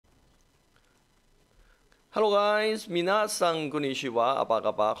Hello guys, minasan konnichiwa, apa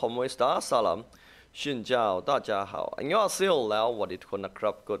kabar, ¿cómo está? Salam. Xin chào, 大家好. 안녕하세요, Lao, what it gonna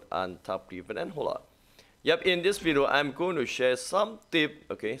crap good and tap even and hola. Yep, in this video, I'm going to share some tip,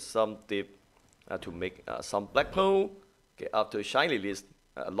 okay, to make some black pearl. Okay, after Shai release,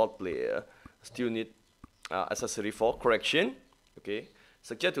 a lot player still need accessory for correction. Okay,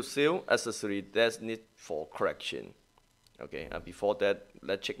 suggest to sell accessory that's need for correction. Okay, before that,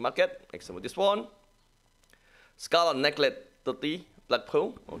 let's check market. Example this one. Scarlet necklace 30 black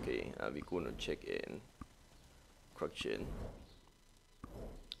pearl. Okay, we're gonna check in correction.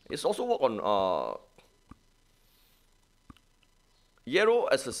 It's also work on yellow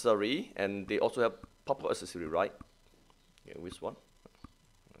accessory, and they also have purple accessory, right? Okay, which one?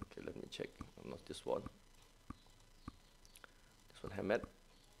 Okay, let me check. Not this one. This one helmet.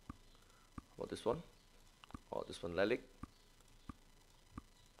 What this one? Oh, this one lilac.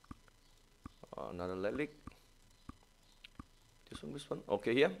 Another lilac. This one.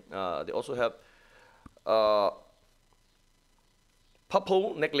 Okay, here they also have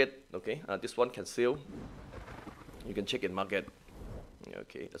purple necklace. Okay, this one can sell. You can check in market.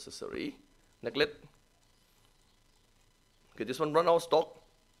 Okay, accessory necklace. Okay, this one run out of stock.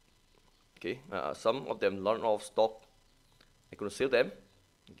 Okay, some of them run out of stock. I'm gonna sell them.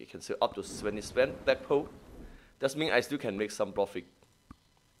 Okay, can sell up to 20 cent black pearl. That means I still can make some profit.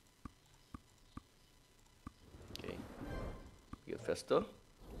 Okay, get faster.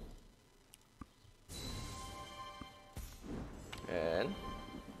 And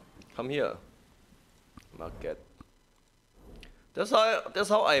come here, market. That's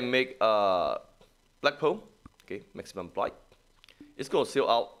how I make black pearl. Okay, maximum price. It's gonna sell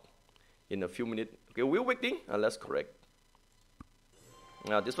out in a few minutes. Okay, we're waiting. Let's correct.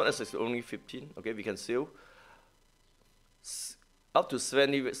 Now this one is only 15. Okay, we can sell up to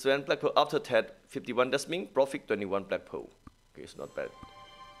 77 black pearl. After that, 51. That means profit 21 black pearl. Okay, it's not bad.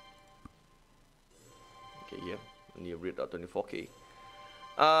 Okay, yeah, near read 24k.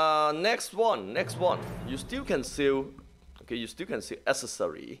 Next one. You still can sell. Okay, you still can sell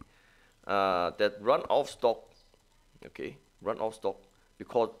accessory that run off stock. Okay, run off stock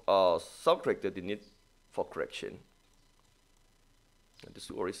because some character they need for correction. And this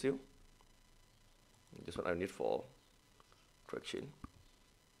is already sell. This one I need for correction.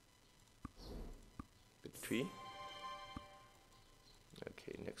 3.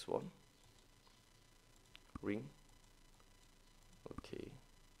 Okay, next one. Ring. Okay.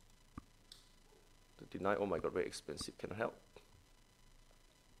 39. Oh my god, very expensive. Can I help?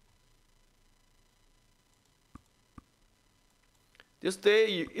 This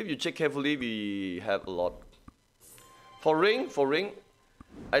day, if you check carefully, we have a lot. For ring,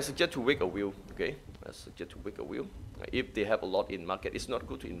 I suggest to wait a while. Okay, I suggest to wait a while. If they have a lot in market, it's not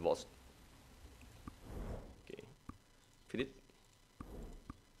good to invest. Okay, finish.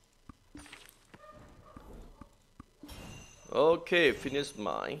 Okay, finish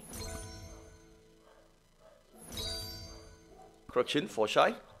my correction for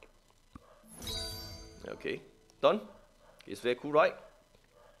Shai. Okay, done. It's very cool, right?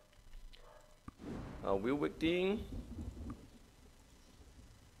 We're waiting.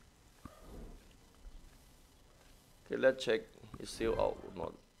 Okay, let's check it's still out or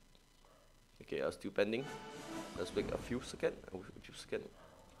not. Okay, still pending. Let's wait a few seconds.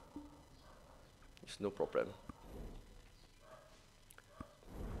 It's no problem.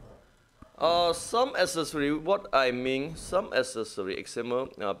 Some accessory, what I mean, some accessory example,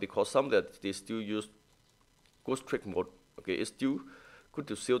 because some that they still use ghost trick mode. Okay, it's still good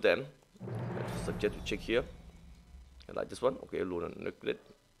to sell them. I suggest to check here. Like this one. Okay, Luna necklace,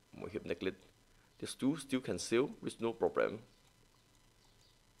 more hip necklace. These two still can sell with no problem.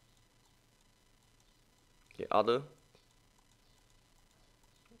 Okay, other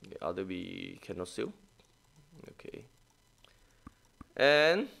we cannot sell. Okay,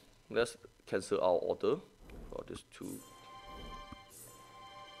 and let's cancel our order for these two.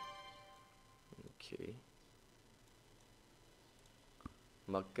 Okay.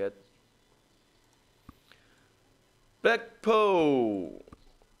 Market. Black pearl.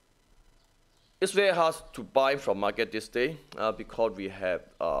 It's very hard to buy from market this day because we have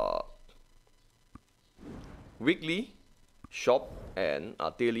weekly shop and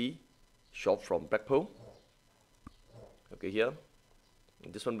daily shop from black pearl. Okay, here.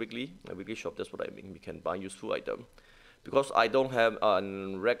 This one weekly shop. That's what I mean. We can buy useful item because I don't have a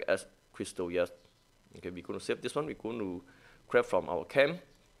reg as crystal yet. Okay, we're gonna save this one. We're going to grab from our camp.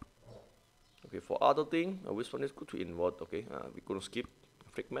 Okay, for other thing, which one is good to invert? Okay, we're gonna skip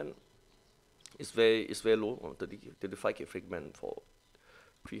fragment. It's very low, 35k fragment for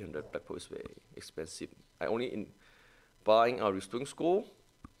 300 black pearl is very expensive. I only in buying a restoring scroll.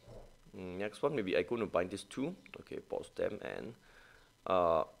 Next one, maybe I going to buy this two. Okay, pause them, and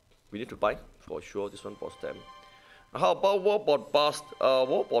we need to buy for sure. This one pause them. How about Warbot Blast?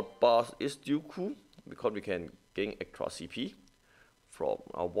 Warbot Blast is still cool because we can gain extra CP from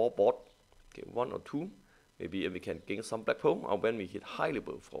our Warbot. Okay, 1 or 2. Maybe we can gain some black pearl when we hit high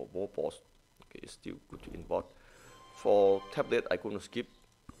level for Warbot. Okay, it's still good to import. For tablet, I'm going to skip.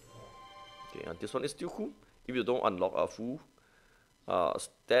 Okay, and this one is still cool. If you don't unlock a full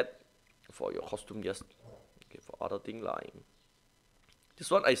stat for your costume, yes. Okay, for other thing like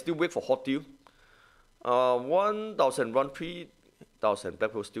this one, I still wait for hot deal. 1,000 run 3,000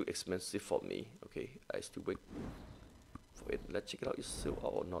 black pearl still expensive for me. Okay, I still wait for it. Let's check it out. Is still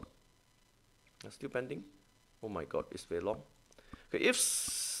out or not? Still pending. Oh my god, it's very long. Okay, if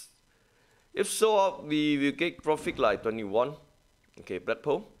so, we will get profit like 21. Okay, black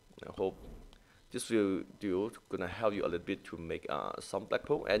pearl. I hope this video gonna help you a little bit to make some black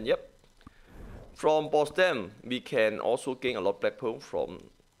pearl. And yep, from boss them we can also gain a lot of black pearl from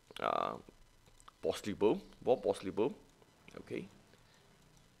boss level, boss level. Okay,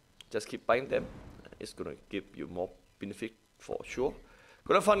 just keep buying them. It's gonna give you more benefit for sure.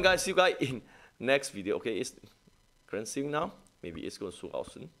 Gonna fun, guys. See you guys in next video. Okay, it's current seeing now. Maybe it's gonna soon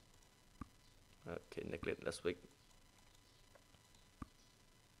out soon. Okay, neglect. Let's wait.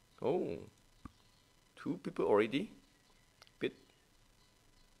 Oh, 2 people already. Bit.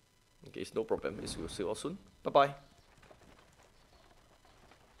 Okay, it's no problem. It's will see you all soon. Bye bye.